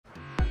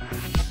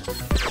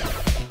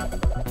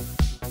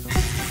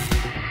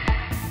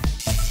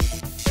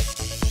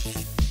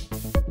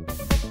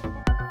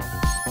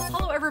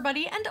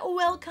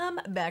welcome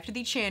back to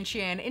the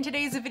Chan. In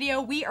today's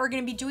video, we are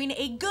going to be doing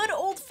a good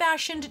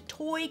old-fashioned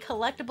toy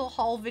collectible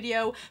haul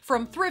video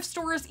from thrift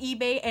stores,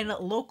 eBay, and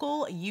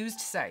local used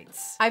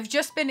sites. I've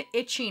just been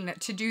itching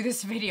to do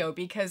this video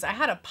because I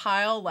had a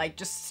pile like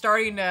just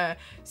starting to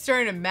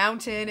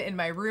mountain in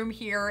my room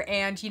here,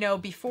 and you know,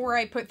 before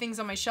I put things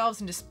on my shelves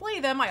and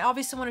display them, I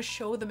obviously want to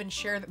show them and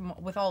share them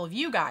with all of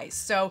you guys.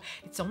 So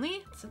it's a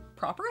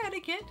proper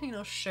etiquette, you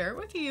know, share it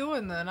with you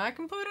and then I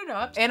can put it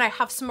up. And I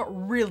have some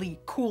really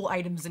cool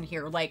items in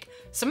here. Like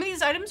some of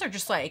these items are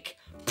just like,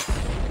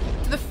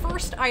 the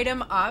first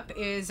item up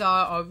is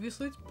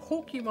obviously it's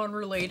Pokemon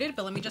related,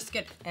 but let me just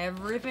get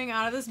everything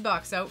out of this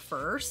box out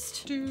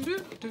first.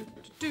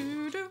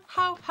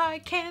 How high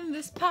can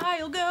this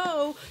pile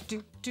go?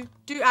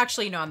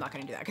 Actually, no, I'm not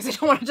gonna do that because I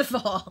don't want it to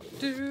fall.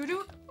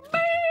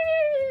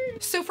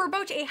 So for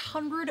about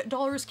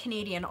 $100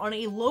 Canadian on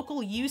a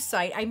local used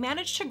site, I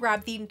managed to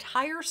grab the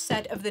entire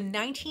set of the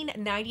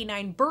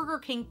 1999 Burger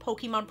King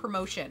Pokemon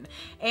promotion.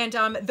 And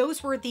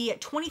those were the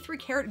 23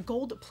 karat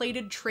gold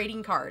plated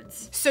trading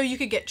cards. So you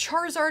could get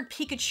Charizard,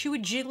 Pikachu,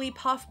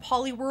 Jigglypuff,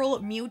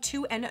 Poliwhirl,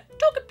 Mewtwo, and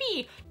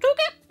Togepi.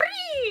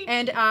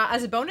 And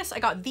as a bonus, I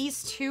got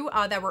these two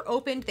that were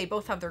opened. They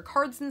both have their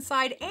cards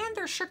inside and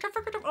their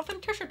certificate of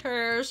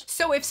authenticity.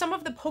 So if some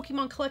of the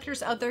Pokemon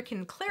collectors out there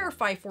can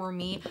clarify for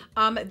me,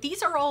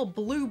 these are all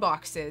blue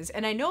boxes,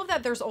 and I know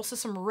that there's also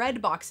some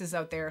red boxes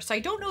out there, so I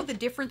don't know the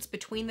difference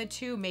between the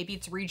two. Maybe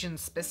it's region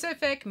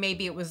specific,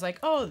 maybe it was like,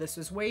 oh, this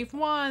was wave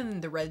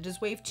 1, the red is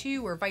wave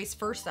 2, or vice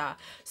versa.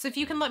 So if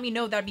you can let me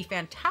know, that'd be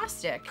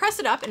fantastic. Press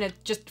it up and it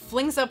just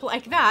flings up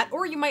like that,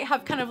 or you might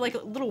have kind of like a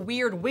little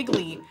weird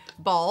wiggly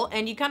ball,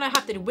 and you kind of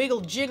have to wiggle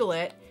jiggle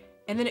it,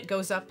 and then it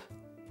goes up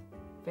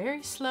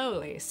very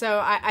slowly.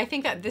 So I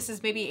think that this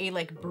is maybe a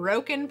like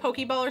broken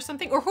Pokeball or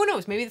something, or who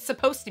knows, maybe it's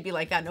supposed to be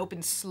like that and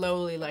opens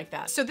slowly like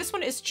that. So this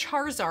one is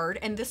Charizard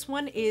and this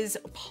one is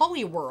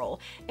Poliwhirl.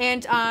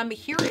 And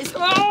here is,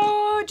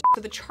 oh!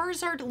 So the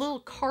Charizard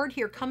little card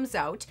here comes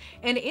out,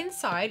 and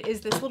inside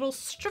is this little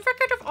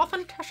certificate of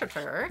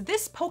authenticity.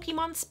 This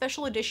Pokemon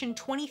Special Edition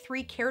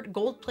 23 karat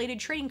gold plated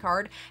trading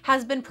card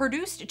has been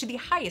produced to the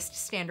highest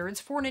standards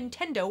for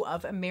Nintendo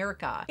of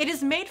America. It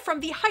is made from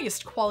the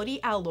highest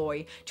quality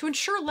alloy to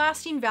ensure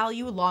lasting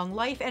value, long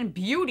life, and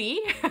beauty,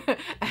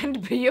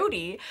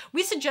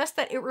 we suggest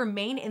that it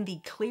remain in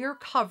the clear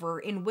cover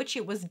in which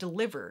it was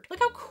delivered. Look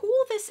how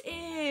cool this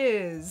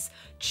is!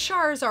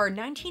 Charizard,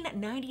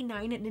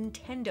 1999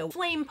 Nintendo.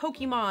 Flame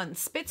Pokemon,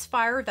 spits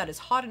fire that is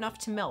hot enough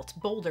to melt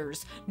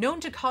boulders, known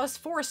to cause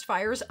forest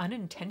fires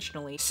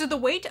unintentionally. So the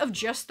weight of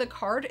just the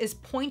card is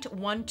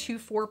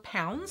 0.124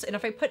 pounds, and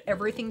if I put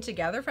everything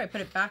together, if I put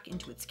it back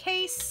into its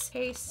case,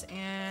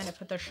 and I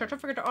put the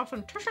certificate of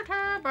authenticity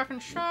back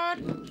inside,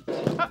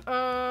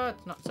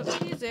 it's not so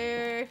easy.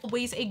 It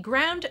weighs a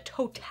grand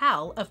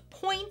total of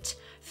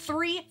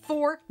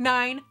 0.349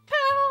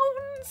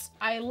 pounds.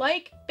 I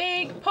like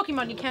big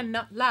Pokemon, you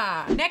cannot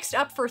lie. Next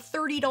up, for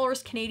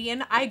 $30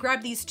 Canadian, I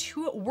grabbed these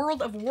two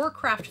World of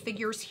Warcraft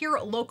figures here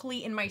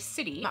locally in my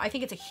city. I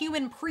think it's a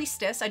human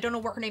priestess. I don't know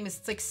what her name is.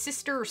 It's like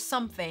sister or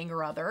something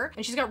or other.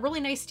 And she's got really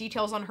nice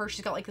details on her.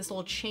 She's got like this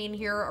little chain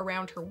here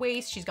around her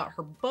waist. She's got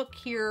her book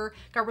here,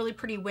 got really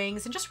pretty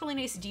wings, and just really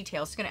nice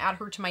details. It's gonna add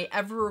her to my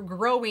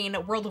ever-growing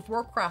World of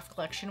Warcraft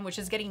collection, which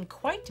is getting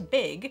quite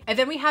big. And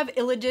then we have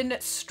Illidan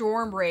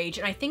Stormrage,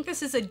 and I think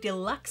this is a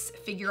deluxe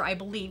figure, I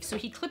believe. So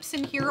he clips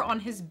in here on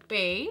his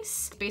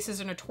base.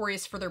 Bases are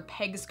notorious for their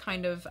pegs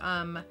kind of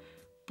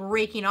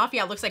breaking off.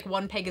 Yeah, it looks like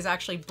one peg is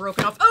actually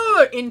broken off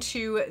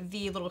into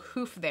the little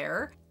hoof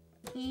there.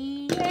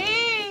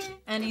 Yeah.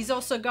 And he's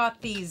also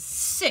got these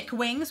sick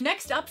wings.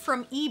 Next up,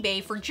 from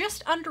eBay, for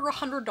just under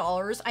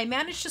 $100, I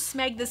managed to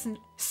snag this. Did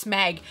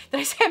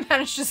I say I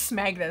managed to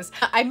snag this?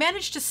 I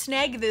managed to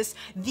snag this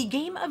The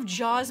Game of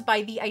Jaws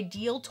by the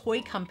Ideal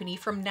Toy Company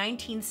from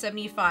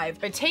 1975.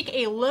 But take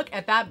a look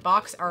at that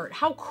box art.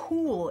 How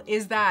cool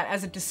is that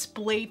as a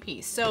display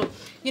piece? So,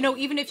 you know,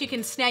 even if you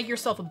can snag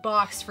yourself a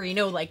box for, you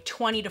know, like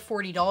 $20 to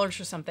 $40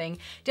 or something,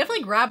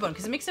 definitely grab one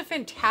because it makes a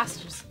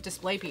fantastic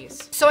display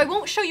piece. So I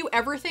won't show you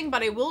everything,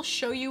 but I will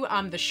show you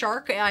the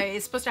shark.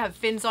 It's supposed to have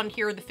fins on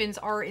here. The fins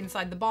are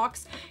inside the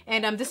box,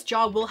 and this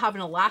jaw will have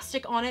an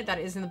elastic on it that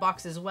is in the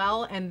box as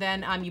well. And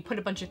then you put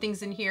a bunch of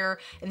things in here,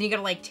 and then you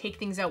gotta like take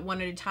things out one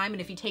at a time.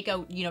 And if you take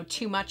out, you know,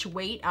 too much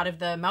weight out of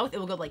the mouth, it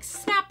will go like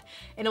snap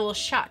and it will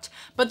shut.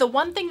 But the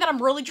one thing that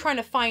I'm really trying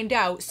to find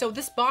out, so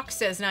this box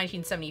says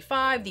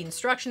 1975, the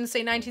instructions say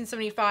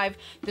 1975,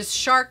 this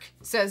shark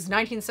says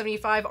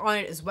 1975 on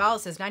it as well. It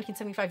says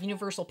 1975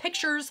 Universal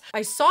Pictures.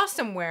 I saw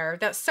somewhere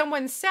that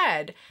someone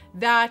said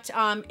that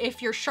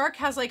if your shark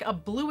has like a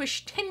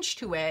bluish tinge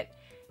to it,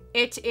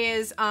 it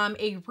is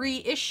a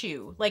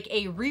reissue, like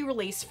a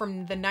re-release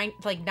from the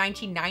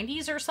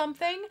 1990s or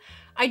something.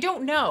 I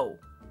don't know.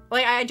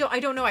 Like, I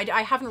don't know.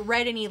 I haven't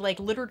read any like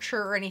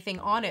literature or anything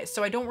on it,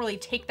 so I don't really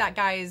take that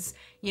guy's,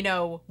 you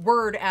know,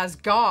 word as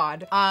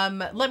God,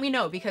 let me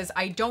know, because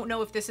I don't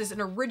know if this is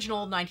an original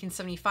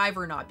 1975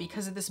 or not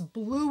because of this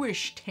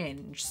bluish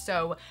tinge.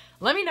 So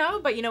let me know,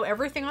 but you know,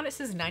 everything on it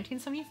says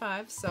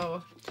 1975.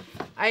 So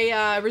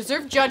I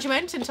reserve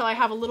judgment until I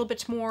have a little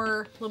bit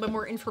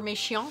more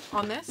information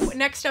on this.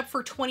 Next up,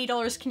 for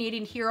 $20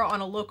 Canadian here on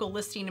a local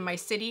listing in my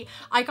city,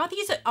 I got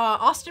these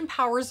Austin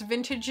Powers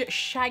vintage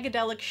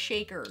Shagadelic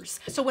shakers.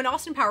 So when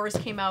Austin Powers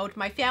came out,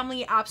 my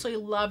family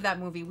absolutely loved that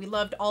movie. We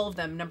loved all of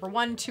them, number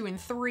 1, 2, and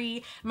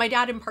 3. My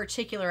dad in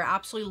particular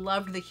absolutely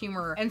loved the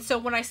humor. And so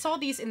when I saw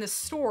these in the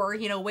store,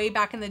 you know, way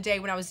back in the day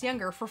when I was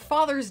younger, for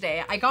Father's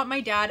Day, I got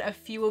my dad a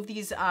few of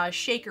these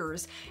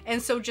shakers.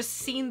 And so just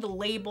seeing the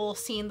label,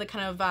 seeing the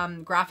kind of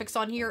graphics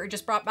on here, it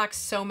just brought back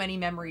so many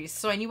memories.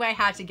 So I knew I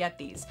had to get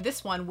these.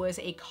 This one was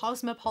a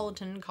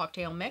Cosmopolitan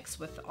cocktail mix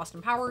with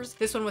Austin Powers.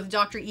 This one with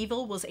Dr.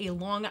 Evil was a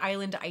Long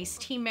Island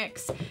iced tea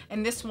mix.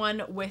 And this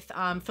one with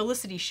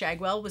Felicity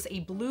Shagwell was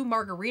a blue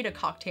margarita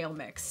cocktail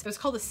mix. It was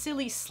called a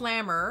Silly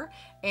Slammer.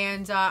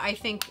 And I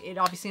think it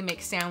obviously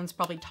makes sounds,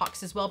 probably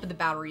talks as well, but the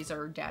batteries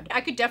are dead.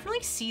 I could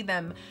definitely see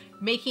them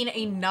making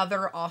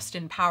another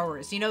Austin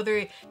Powers. You know,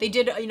 they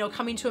did, you know,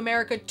 Coming to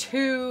America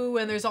 2,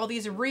 and there's all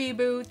these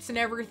reboots and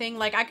everything.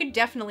 Like, I could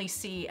definitely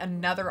see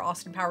another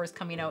Austin Powers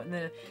coming out in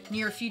the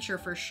near future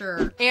for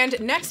sure. And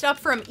next up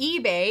from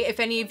eBay, if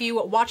any of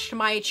you watched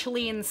my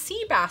Chilean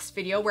sea bass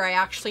video where I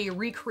actually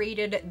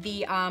recreated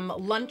the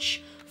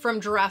lunch from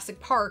Jurassic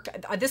Park,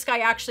 this guy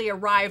actually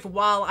arrived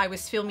while I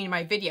was filming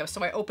my video,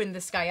 so I opened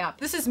this guy up.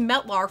 This is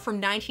Metlar from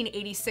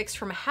 1986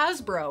 from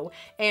Hasbro,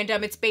 and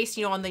it's based,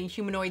 you know, on the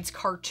Inhumanoids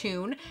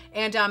cartoon,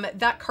 and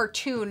that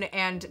cartoon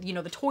and, you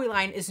know, the toy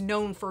line is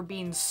known for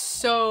being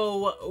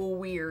so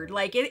weird.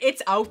 Like,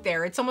 it's out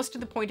there. It's almost to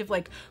the point of,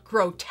 like,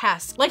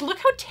 grotesque. Like, look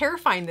how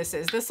terrifying this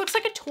is. This looks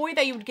like a toy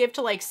that you would give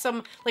to, like,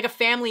 a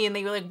family, and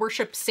they, like,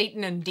 worship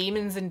Satan and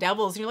demons and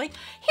devils, and you're like,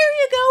 here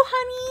you go,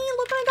 honey,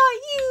 look, I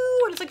got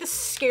you, and it's like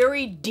this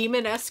scary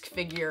demon-esque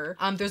figure.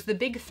 There's the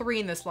big 3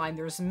 in this line.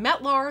 There's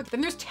Metlar,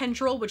 then there's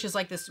Tendril, which is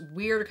like this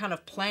weird kind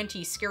of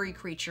planty, scary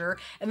creature,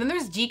 and then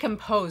there's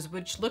Decompose,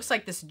 which looks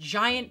like this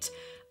giant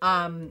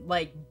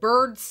like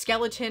bird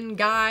skeleton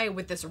guy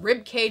with this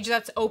rib cage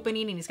that's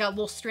opening, and he's got a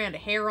little strand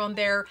of hair on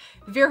there.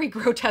 Very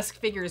grotesque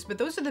figures, but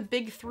those are the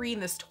big 3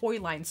 in this toy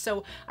line.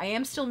 So I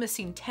am still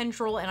missing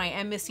Tendril and I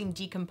am missing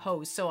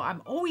Decompose. So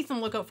I'm always on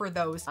the lookout for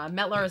those.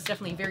 Metlar is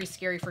definitely very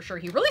scary for sure.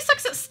 He really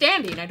sucks at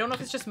standing. I don't know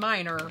if it's just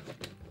mine or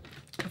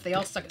if they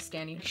all suck at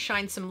standing.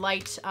 Shine some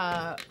light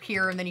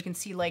here, and then you can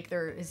see like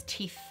his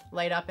teeth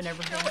light up and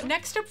everything.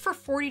 Next up, for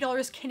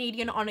 $40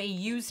 Canadian on a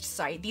used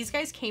site, these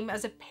guys came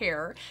as a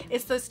pair.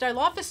 It's this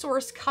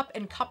Dilophosaurus cup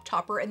and cup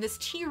topper and this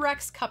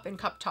T-Rex cup and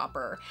cup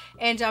topper.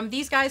 And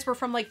these guys were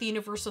from like the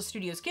Universal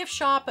Studios gift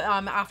shop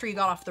after you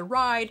got off the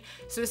ride.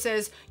 So it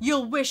says,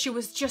 "You'll wish it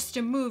was just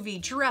a movie,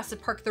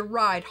 Jurassic Park the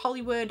Ride,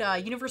 Hollywood,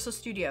 Universal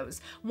Studios."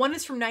 One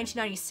is from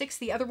 1996,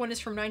 the other one is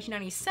from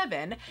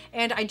 1997.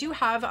 And I do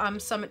have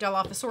some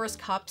Dilophosaurus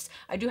cups.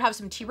 I do have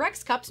some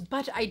T-Rex cups,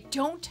 but I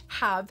don't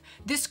have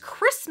this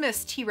Christmas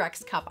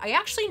T-Rex cup. I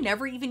actually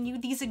never even knew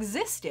these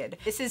existed.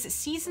 This is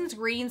Seasons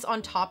Greetings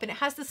on top, and it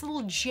has this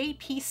little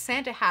JP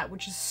Santa hat,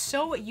 which is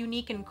so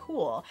unique and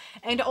cool.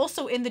 And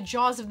also in the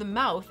jaws of the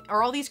mouth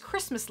are all these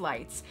Christmas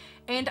lights.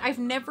 And I've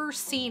never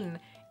seen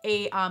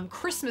a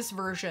Christmas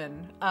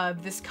version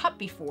of this cup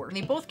before. And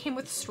they both came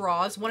with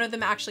straws. One of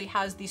them actually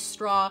has the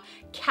straw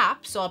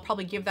cap, so I'll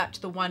probably give that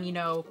to the one, you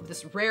know,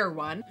 this rare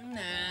one.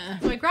 Nah.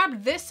 So I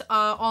grabbed this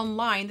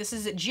online. This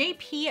is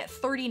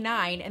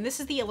JP39, and this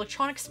is the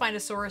electronic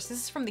Spinosaurus.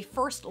 This is from the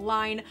first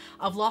line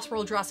of Lost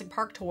World Jurassic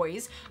Park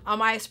toys.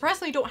 I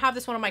surprisingly don't have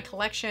this one in my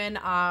collection.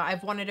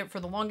 I've wanted it for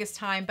the longest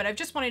time, but I've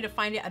just wanted to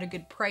find it at a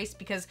good price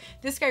because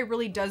this guy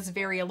really does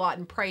vary a lot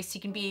in price. He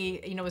can be,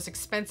 you know, as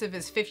expensive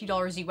as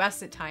 $50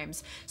 US at times.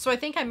 So I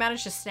think I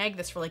managed to snag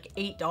this for like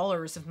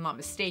 $8 if I'm not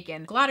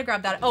mistaken. Glad I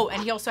grabbed that. Oh,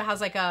 and he also has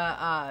like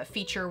a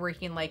feature where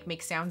he can like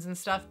make sounds and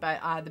stuff,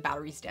 but the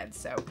battery's dead,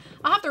 so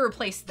I'll have to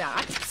replace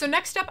that. So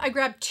next up, I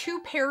grabbed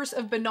 2 pairs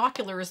of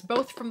binoculars,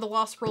 both from the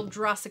Lost World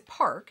Jurassic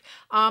Park.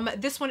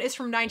 This one is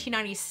from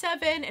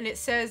 1997, and it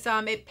says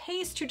it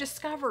pays to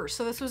discover.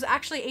 So this was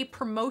actually a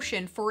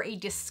promotion for a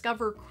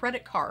Discover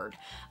credit card.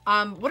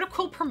 What a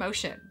cool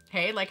promotion.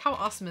 Hey, like how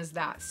awesome is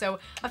that? So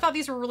I thought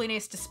these were really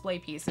nice display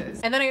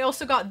pieces. And then I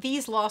also got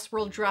these Lost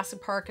World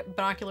Jurassic Park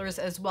binoculars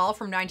as well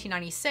from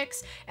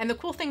 1996. And the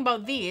cool thing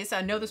about these,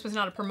 I know this was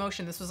not a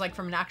promotion, this was like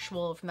from the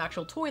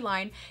actual toy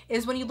line,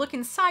 is when you look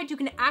inside, you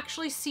can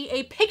actually see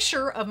a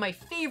picture of my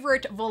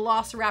favorite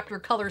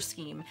Velociraptor color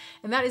scheme.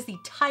 And that is the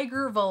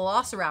Tiger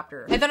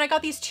Velociraptor. And then I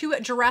got these 2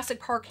 Jurassic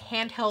Park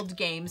handheld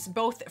games,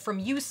 both from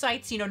used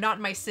sites, you know, not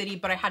in my city,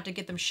 but I had to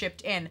get them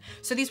shipped in.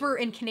 So these were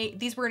in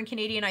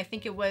Canadian. I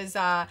think it was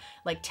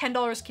like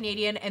 $10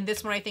 Canadian, and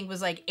this one I think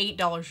was like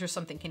 $8 or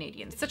something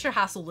Canadian. It's such a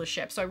hassle to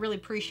ship. So I really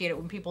appreciate it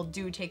when people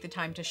do take the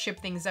time to ship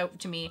things out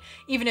to me,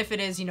 even if it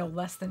is, you know,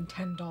 less than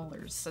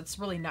 $10. That's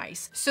really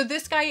nice. So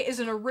this guy is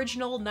an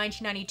original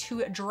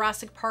 1992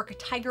 Jurassic Park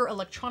Tiger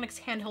Electronics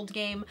handheld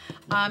game.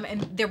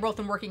 And they're both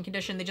in working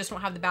condition. They just don't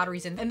have the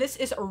batteries in. And this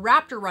is a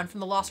Raptor run from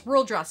the Lost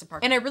World Jurassic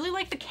Park. And I really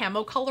like the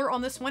camo color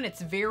on this one.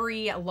 It's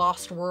very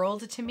Lost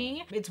World to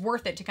me. It's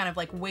worth it to kind of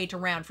like wait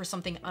around for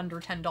something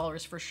under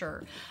 $10 for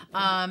sure.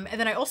 And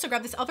then I also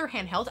grabbed this other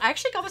handheld. I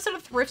actually got this at a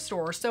thrift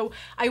store. So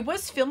I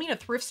was filming a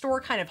thrift store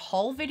kind of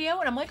haul video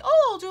and I'm like,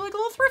 oh, I'll do like a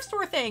little thrift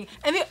store thing.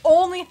 And the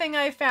only thing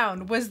I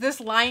found was this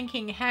Lion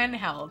King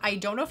handheld. I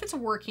don't know if it's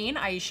working.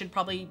 I should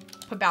probably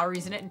put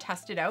batteries in it and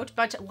test it out.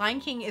 But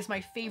Lion King is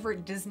my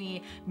favorite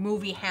Disney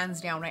movie,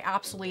 hands down. I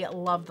absolutely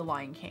love the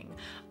Lion King.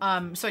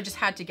 So I just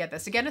had to get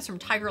this. Again, it's from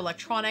Tiger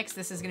Electronics.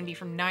 This is going to be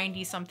from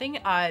 90 something,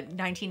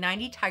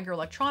 1990 Tiger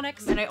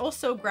Electronics. And I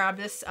also grabbed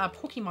this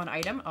Pokemon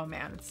item. Oh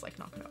man, it's like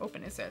not going to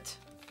open, is it?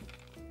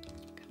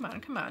 Come on,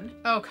 come on.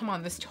 Oh, come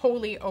on. This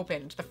totally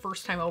opened the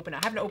first time I opened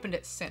it. I haven't opened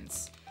it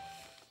since.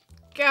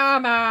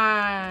 Come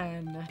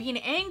on. Being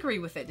angry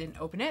with it didn't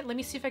open it. Let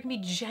me see if I can be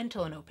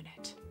gentle and open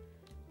it.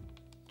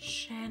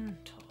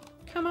 Gentle.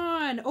 Come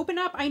on, open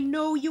up. I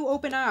know you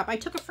open up. I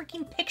took a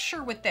freaking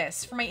picture with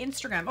this for my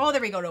Instagram. Oh, there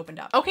we go, it opened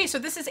up. Okay, so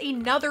this is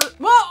another,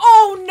 whoa,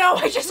 oh no,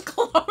 I just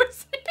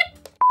closed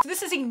it. So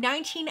this is a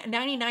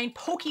 1999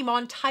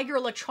 Pokemon Tiger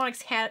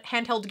Electronics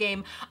handheld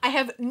game. I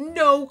have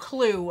no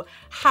clue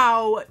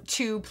how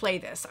to play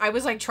this. I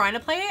was like trying to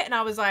play it and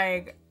I was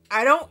like,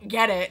 I don't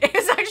get it.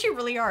 It's actually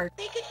really hard.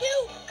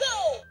 Pikachu,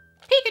 go!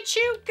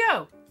 Pikachu,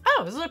 go!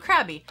 Oh, it's a little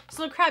crabby. It's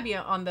a little crabby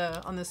on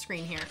the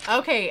screen here.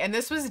 Okay, and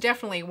this was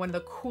definitely one of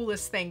the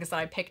coolest things that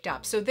I picked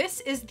up. So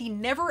this is the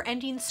Never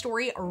Ending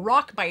Story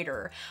Rock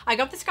Biter. I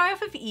got this guy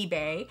off of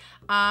eBay,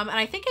 and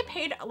I think I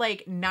paid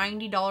like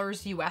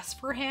 $90 US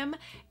for him.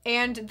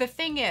 And the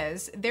thing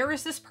is, there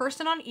is this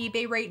person on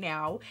eBay right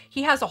now.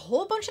 He has a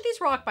whole bunch of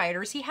these rock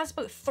biters. He has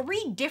about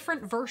 3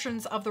 different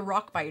versions of the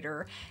rock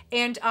biter.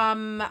 And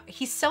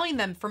he's selling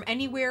them from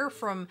anywhere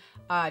from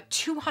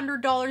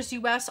 $200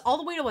 US all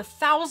the way to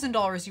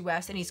 $1,000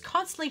 US. And he's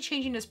constantly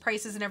changing his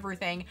prices and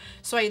everything.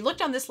 So I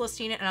looked on this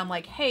listing and I'm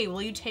like, hey,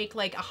 will you take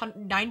like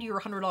 $90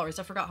 or $100?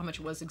 I forgot how much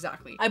it was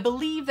exactly. I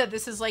believe that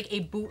this is like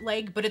a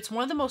bootleg, but it's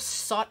one of the most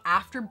sought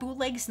after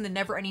bootlegs in the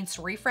Never Ending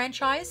Story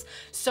franchise.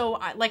 So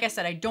like I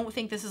said, I don't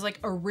think this is like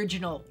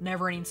original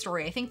Never Ending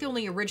Story. I think the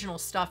only original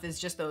stuff is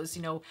just those,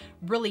 you know,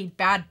 really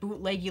bad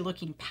bootleggy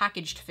looking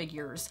packaged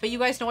figures. But you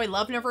guys know I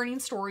love Never Ending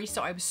Story,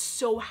 so I was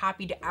so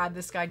happy to add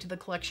this guy to the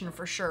collection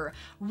for sure.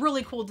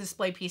 Really cool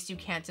display piece, you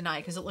can't deny,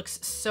 because it looks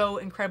so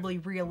incredibly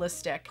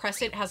realistic.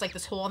 Press it, has like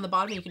this hole on the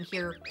bottom, you can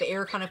hear the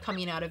air kind of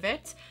coming out of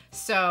it.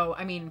 So,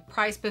 I mean,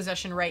 prized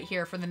possession right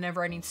here for the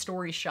Never Ending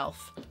Story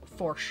shelf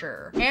for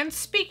sure. And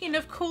speaking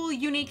of cool,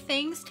 unique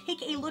things,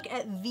 take a look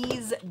at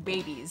these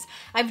babies.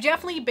 I've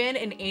definitely been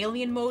in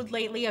alien mode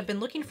lately. I've been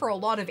looking for a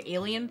lot of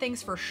alien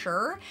things for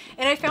sure.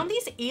 And I found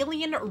these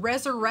alien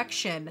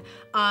resurrection,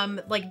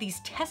 like these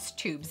test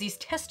tube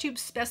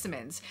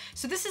specimens.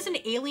 So this is an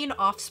alien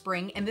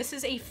offspring and this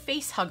is a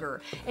face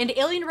hugger. And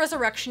Alien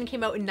Resurrection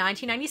came out in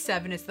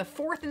 1997. It's the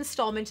 4th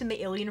installment in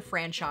the Alien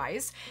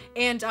franchise.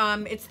 And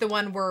it's the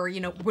one where, you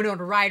know,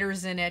 Winona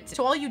Ryder's in it.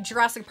 So all you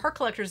Jurassic Park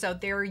collectors out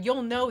there,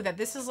 you'll know that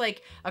this is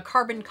like a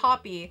carbon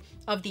copy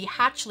of the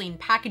hatchling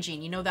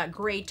packaging, you know, that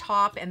gray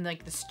top and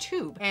like this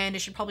tube. And it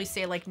should probably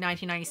say like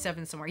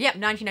 1997 somewhere. Yep,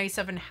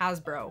 1997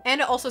 Hasbro.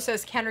 And it also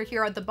says Kenner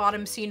here at the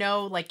bottom, so you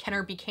know, like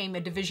Kenner became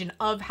a division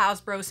of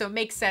Hasbro, so it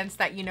makes sense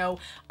that, you know,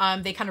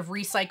 they kind of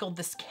recycled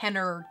this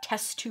Kenner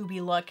test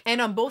tubey look.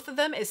 And on both of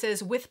them, it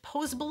says with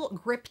posable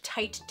grip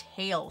tight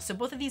tail. So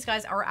both of these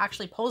guys are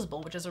actually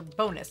posable, which is a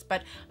bonus,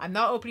 but I'm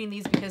not opening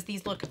these because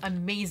these look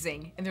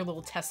amazing in their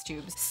little test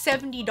tubes.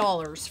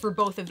 $70 for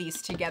both of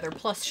these together,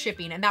 plus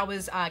shipping, and that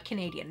was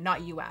Canadian,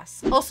 not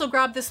US. Also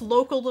grabbed this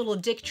local little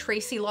Dick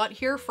Tracy lot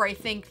here for I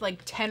think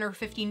like $10 or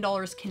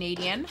 $15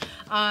 Canadian.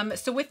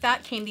 So with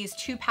that came these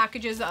 2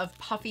 packages of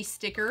puffy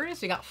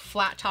stickers. We got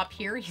Flat Top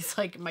here, he's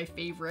like my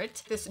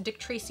favorite. This Dick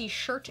Tracy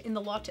shirt in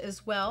the lot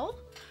as well.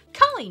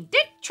 Calling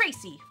Dick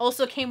Tracy.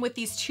 Also came with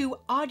these 2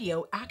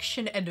 audio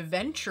action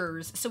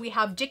adventures. So we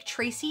have Dick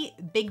Tracy,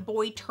 Big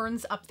Boy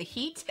Turns Up the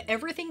Heat.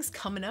 Everything's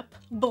coming up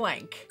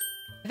blank.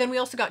 Then we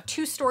also got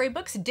 2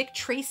 storybooks, Dick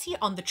Tracy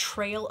on the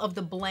Trail of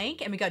the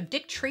Blank, and we got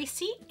Dick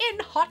Tracy in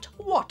Hot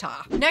Water.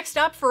 Next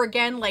up, for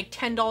again like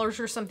 $10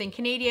 or something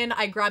Canadian,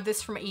 I grabbed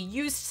this from a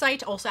used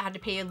site. Also had to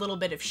pay a little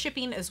bit of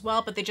shipping as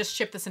well, but they just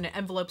shipped this in an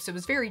envelope, so it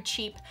was very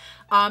cheap.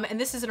 And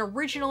this is an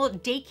original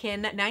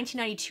Dakin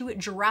 1992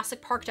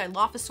 Jurassic Park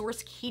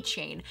Dilophosaurus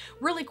keychain.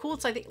 Really cool.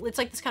 It's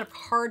like this kind of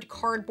hard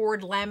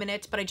cardboard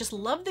laminate, but I just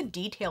love the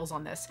details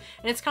on this.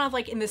 And it's kind of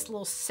like in this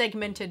little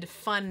segmented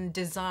fun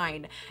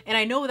design. And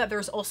I know that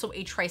there's also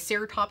a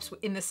Triceratops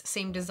in this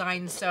same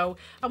design. So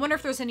I wonder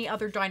if there's any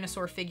other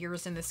dinosaur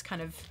figures in this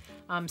kind of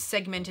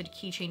segmented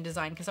keychain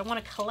design, because I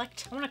want to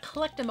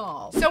collect them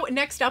all. So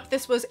next up,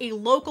 this was a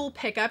local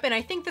pickup, and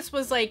I think this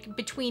was like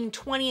between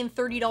 $20 and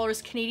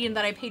 $30 Canadian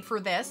that I paid for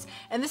this.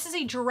 And this is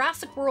a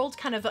Jurassic World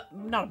kind of,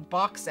 not a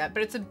box set,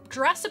 but it's a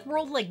Jurassic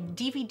World like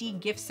DVD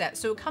gift set.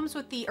 So it comes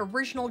with the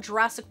original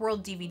Jurassic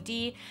World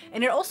DVD,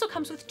 and it also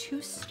comes with 2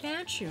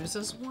 statues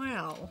as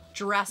well.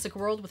 Jurassic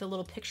World with a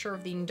little picture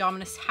of the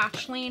Indominus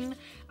hatchling.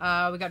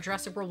 We got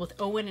Jurassic World with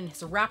Owen and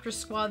his Raptor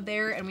squad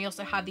there, and we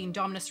also had the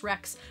Indominus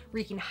Rex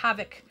wreaking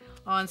havoc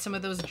on some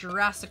of those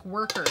Jurassic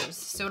workers.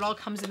 So it all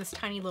comes in this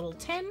tiny little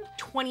tin.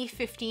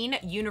 2015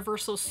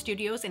 Universal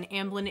Studios and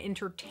Amblin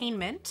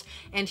Entertainment.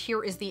 And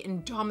here is the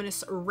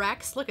Indominus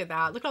Rex. Look at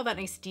that. Look at all that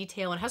nice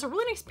detail. And it has a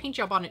really nice paint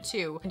job on it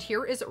too. And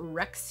here is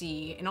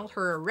Rexy in all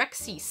her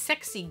Rexy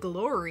sexy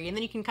glory. And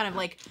then you can kind of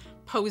like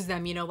pose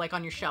them, you know, like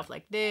on your shelf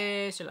like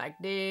this or like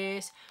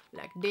this,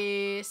 like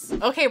this.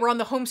 Okay, we're on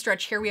the home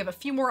stretch here. We have a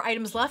few more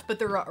items left, but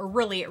they're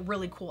really,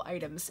 really cool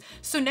items.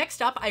 So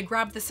next up, I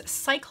grabbed this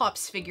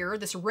Cyclops figure,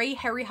 this Ray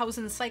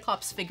Harryhausen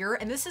Cyclops figure,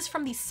 and this is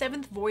from the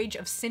 7th Voyage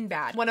of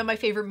Sinbad. One of my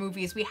favorite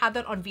movies. We had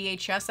that on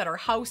VHS at our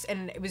house,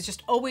 and it was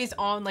just always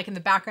on, like in the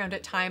background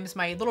at times.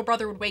 My little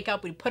brother would wake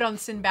up, we'd put on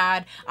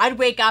Sinbad. I'd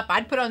wake up,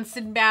 I'd put on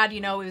Sinbad.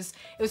 You know, it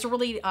was a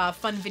really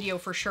fun video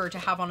for sure to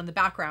have on in the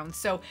background.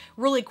 So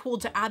really cool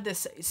to add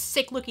this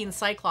sick looking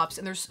Cyclops,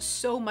 and there's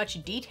so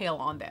much detail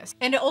on this.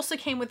 And it also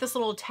came with this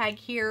little tag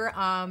here.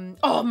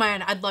 Oh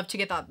man, I'd love to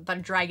get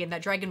that dragon.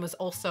 That dragon was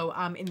also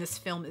in this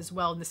film as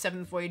well, in the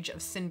 7th Voyage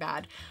of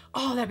Sinbad.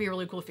 Oh, that'd be a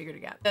really cool figure to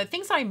get. The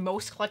things that I'm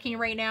most collecting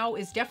right now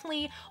is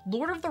definitely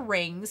Lord of the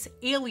Rings,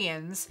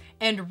 Aliens,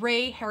 and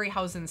Ray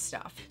Harryhausen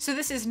stuff. So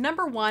this is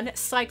number 1,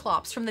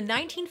 Cyclops from the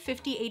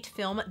 1958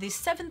 film, The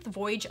 7th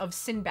Voyage of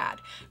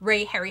Sinbad.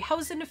 Ray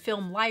Harryhausen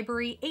film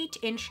library,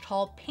 8-inch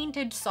tall,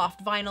 painted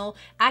soft vinyl,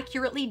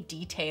 accurately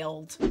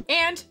detailed.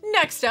 And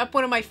next up,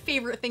 one of my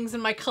favorite things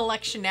in my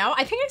collection now.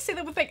 I think I say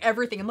that with like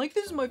everything. I'm like,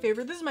 this is my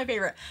favorite, this is my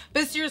favorite.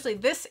 But seriously,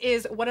 this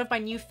is one of my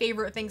new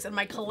favorite things in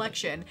my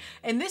collection.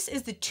 And this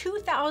is the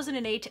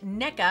 2008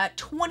 NECA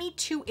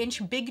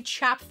 22-inch Big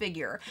Chap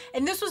figure.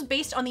 And this was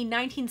based on the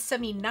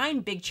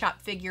 1979 Big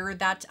Chap figure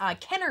that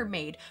Kenner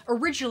made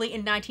originally in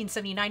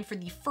 1979 for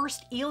the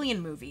first Alien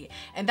movie.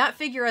 And that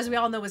figure, as we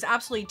all know, is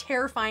absolutely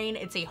terrifying.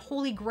 It's a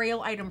holy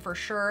grail item for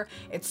sure.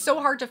 It's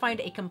so hard to find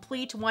a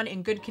complete one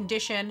in good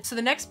condition. So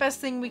the next best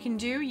thing we can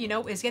do, you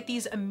know, is get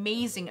these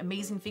amazing,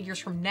 amazing figures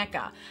from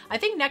NECA. I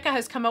think NECA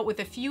has come out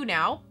with a few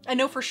now. I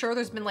know for sure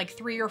there's been like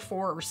 3 or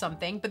 4 or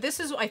something, but this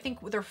is, I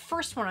think, their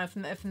first one,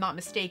 if I'm not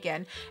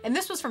mistaken. And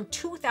this was from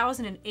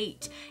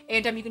 2008.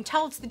 And you can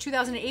tell it's the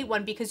 2008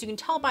 one because you can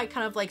tell by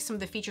kind of like some of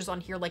the features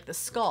on here, like the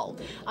skull.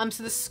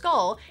 So the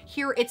skull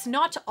here, it's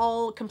not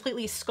all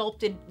completely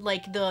sculpted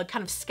like the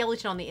kind of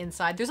skeleton on the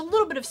inside. There's a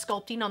little bit of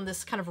sculpting on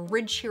this kind of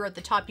ridge here at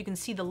the top. You can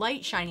see the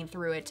light shining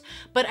through it.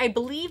 But I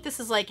believe this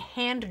is like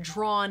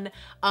hand-drawn,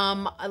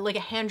 like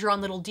a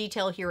hand-drawn little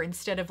detail here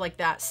instead of like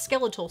that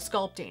skeletal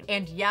sculpting.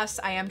 And yes,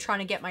 I am trying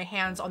to get my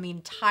hands on the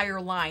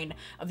entire line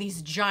of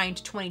these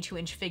giant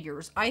 22-inch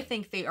figures. I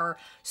think they are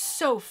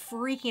so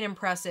freaking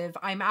impressive.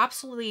 I'm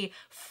absolutely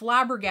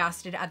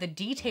flabbergasted at the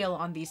detail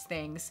on these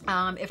things.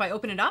 If I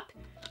open it up,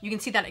 you can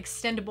see that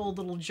extendable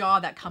little jaw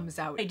that comes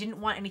out. I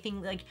didn't want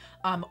anything like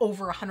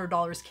over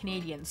 $100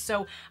 Canadian.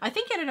 So I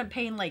think I ended up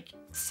paying like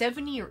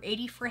 70 or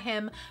 80 for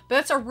him, but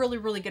that's a really,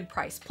 really good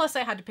price. Plus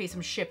I had to pay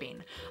some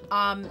shipping.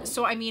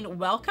 So I mean,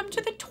 welcome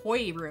to the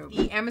toy room.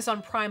 The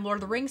Amazon Prime Lord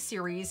of the Rings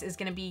series is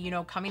gonna be, you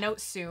know, coming out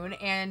soon.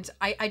 And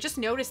I just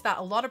noticed that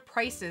a lot of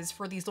prices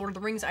for these Lord of the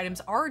Rings items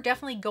are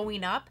definitely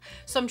going up.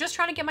 So I'm just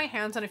trying to get my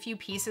hands on a few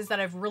pieces that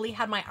I've really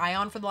had my eye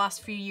on for the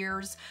last few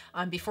years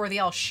before they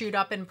all shoot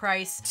up in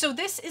price. So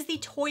this is the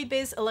Toy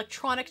Biz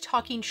electronic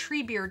talking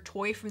Treebeard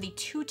toy from the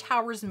Two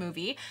Towers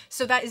movie.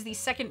 So that is the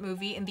second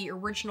movie in the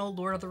original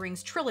Lord of the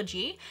Rings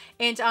trilogy.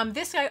 And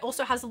this guy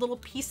also has a little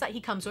piece that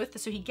he comes with.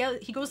 So he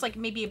goes like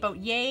maybe about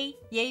yay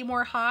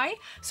more high.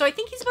 So I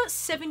think he's about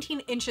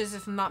 17 inches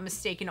if I'm not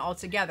mistaken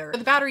altogether. But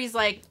the battery's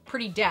like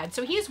pretty dead.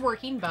 So he's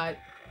working, but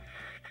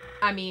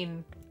I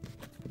mean,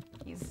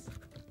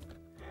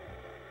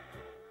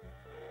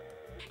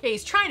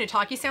 he's trying to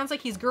talk. He sounds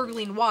like he's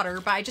gurgling water,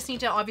 but I just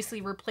need to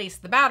obviously replace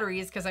the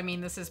batteries because I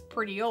mean, this is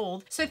pretty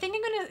old. So I think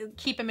I'm gonna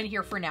keep him in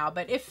here for now.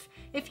 But if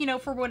you know,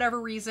 for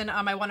whatever reason,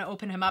 I want to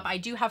open him up, I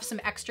do have some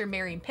extra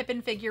Merry and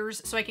Pippin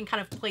figures, so I can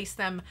kind of place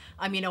them,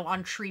 you know,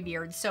 on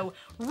Treebeard. So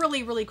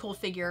really, really cool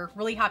figure.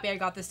 Really happy I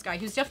got this guy,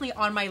 who's definitely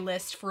on my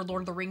list for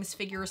Lord of the Rings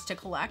figures to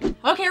collect.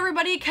 Okay,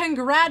 everybody,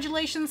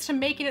 congratulations to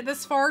making it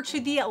this far to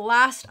the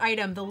last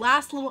item, the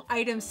last little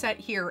item set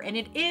here. And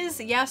it is,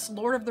 yes,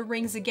 Lord of the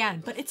Rings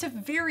again, but it's a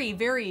very,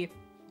 very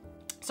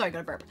Sorry, I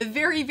got a burp. A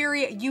very,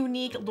 very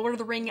unique Lord of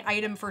the Ring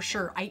item for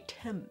sure.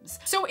 Items.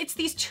 So it's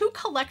these 2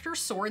 collector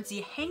swords.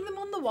 You hang them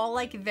on the wall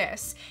like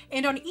this.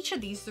 And on each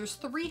of these, there's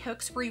 3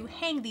 hooks where you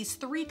hang these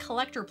 3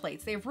 collector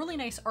plates. They have really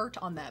nice art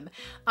on them.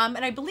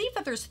 And I believe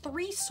that there's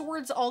 3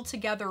 swords all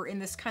together in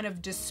this kind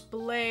of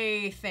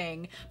display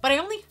thing. But I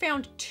only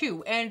found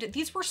 2. And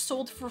these were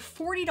sold for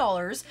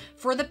 $40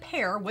 for the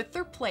pair with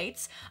their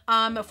plates.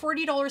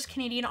 $40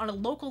 Canadian on a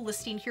local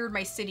listing here in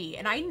my city.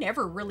 And I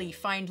never really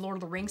find Lord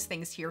of the Rings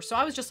things here. So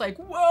I was just like,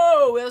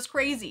 whoa, that was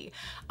crazy.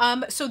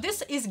 So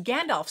this is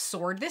Gandalf's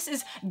sword. This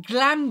is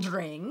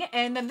Glamdring.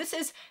 And then this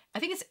is, I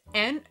think it's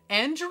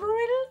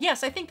Android?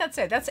 Yes, I think that's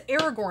it. That's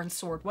Aragorn's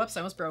sword. Whoops, I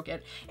almost broke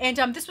it. And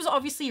this was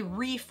obviously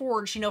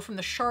reforged, you know, from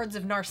the shards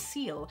of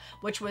Narsil,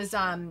 which was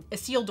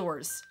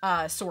Isildur's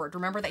sword.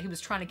 Remember that he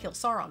was trying to kill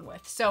Sauron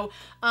with. So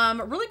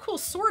really cool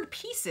sword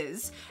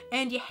pieces,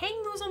 and you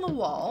hang those on the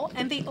wall,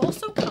 and they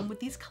also come with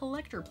these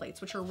collector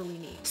plates, which are really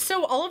neat.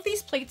 So all of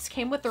these plates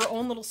came with their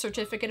own little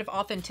certificate of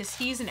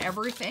authenticities and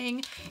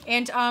everything.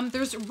 And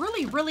there's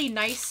really, really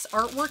nice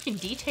artwork and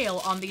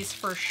detail on these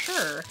for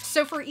sure.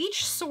 So for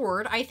each sword,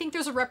 I think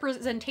there's a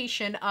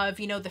representation of,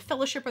 you know, the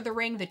Fellowship of the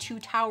Ring, the 2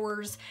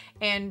 towers,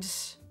 and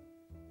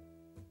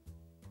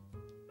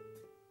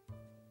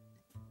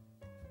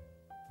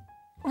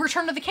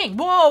Return of the King.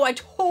 Whoa, I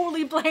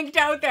totally blanked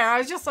out there. I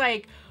was just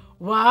like,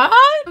 what?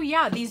 So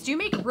yeah, these do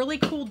make really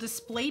cool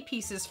display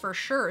pieces for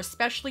sure,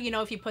 especially, you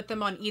know, if you put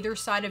them on either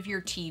side of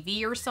your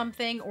TV or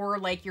something, or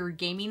like your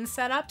gaming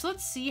setup. So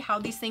let's see how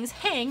these things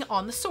hang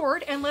on the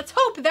sword, and let's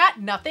hope that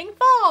nothing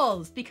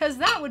falls, because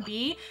that would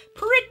be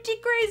pretty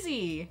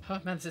crazy. Oh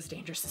man, this is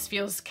dangerous. This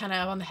feels kind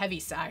of on the heavy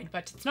side,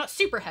 but it's not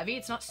super heavy.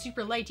 It's not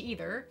super light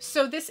either.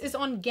 So this is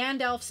on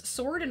Gandalf's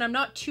sword, and I'm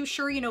not too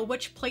sure, you know,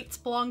 which plates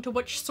belong to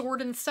which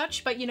sword and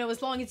such, but you know,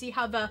 as long as you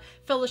have a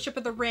Fellowship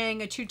of the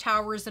Ring, a 2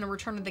 towers, and a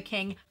Return of the King,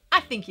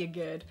 I think you're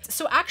good.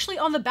 So actually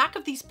on the back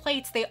of these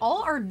plates, they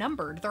all are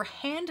numbered. They're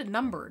hand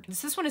numbered.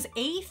 This one is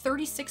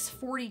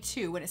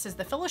A3642, and it says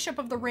the Fellowship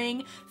of the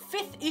Ring,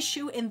 5th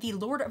issue in the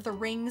Lord of the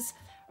Rings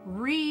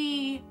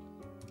Reliving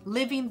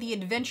the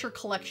Adventure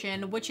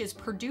Collection, which is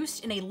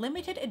produced in a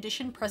limited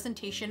edition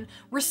presentation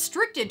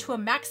restricted to a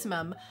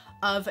maximum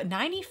of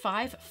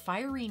 95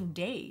 firing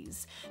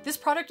days. This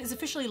product is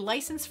officially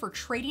licensed for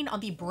trading on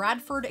the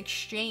Bradford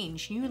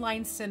Exchange, New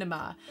Line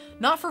Cinema.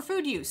 Not for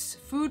food use.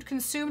 Food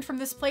consumed from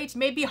this plate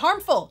may be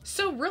harmful.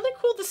 So really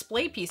cool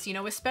display piece, you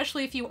know,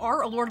 especially if you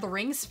are a Lord of the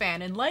Rings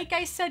fan. And like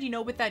I said, you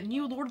know, with that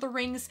new Lord of the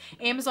Rings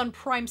Amazon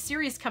Prime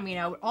series coming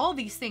out, all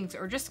these things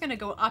are just gonna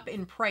go up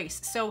in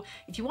price. So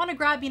if you want to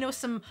grab, you know,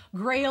 some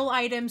grail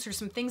items or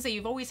some things that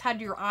you've always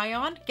had your eye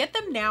on, get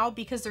them now,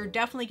 because they're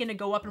definitely gonna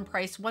go up in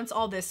price once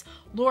all this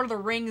Lord of the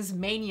Rings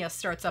mania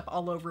starts up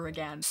all over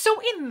again. So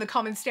in the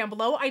comments down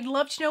below, I'd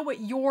love to know what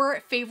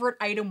your favorite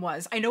item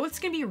was. I know it's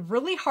gonna be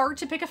really hard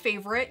to pick a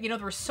favorite. You know,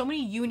 there were so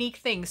many unique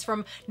things,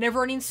 from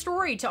Neverending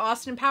Story to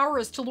Austin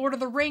Powers to Lord of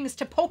the Rings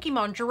to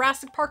Pokemon,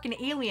 Jurassic Park, and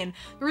Alien.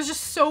 There was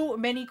just so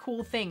many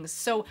cool things.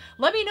 So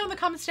let me know in the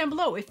comments down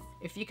below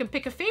if you can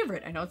pick a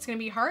favorite. I know it's gonna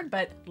be hard,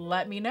 but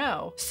let me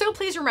know. So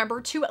please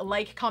remember to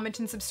like, comment,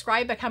 and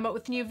subscribe. I come out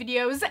with new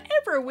videos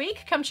every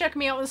week. Come check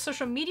me out on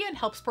social media and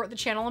help support the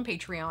channel on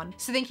Patreon.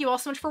 So thank you all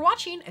so much for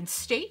watching, and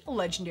stay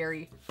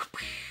legendary.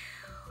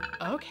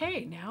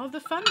 Okay, now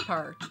the fun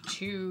part.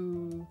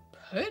 To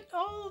put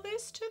all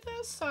this to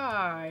the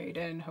side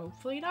and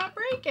hopefully not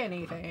break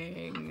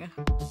anything.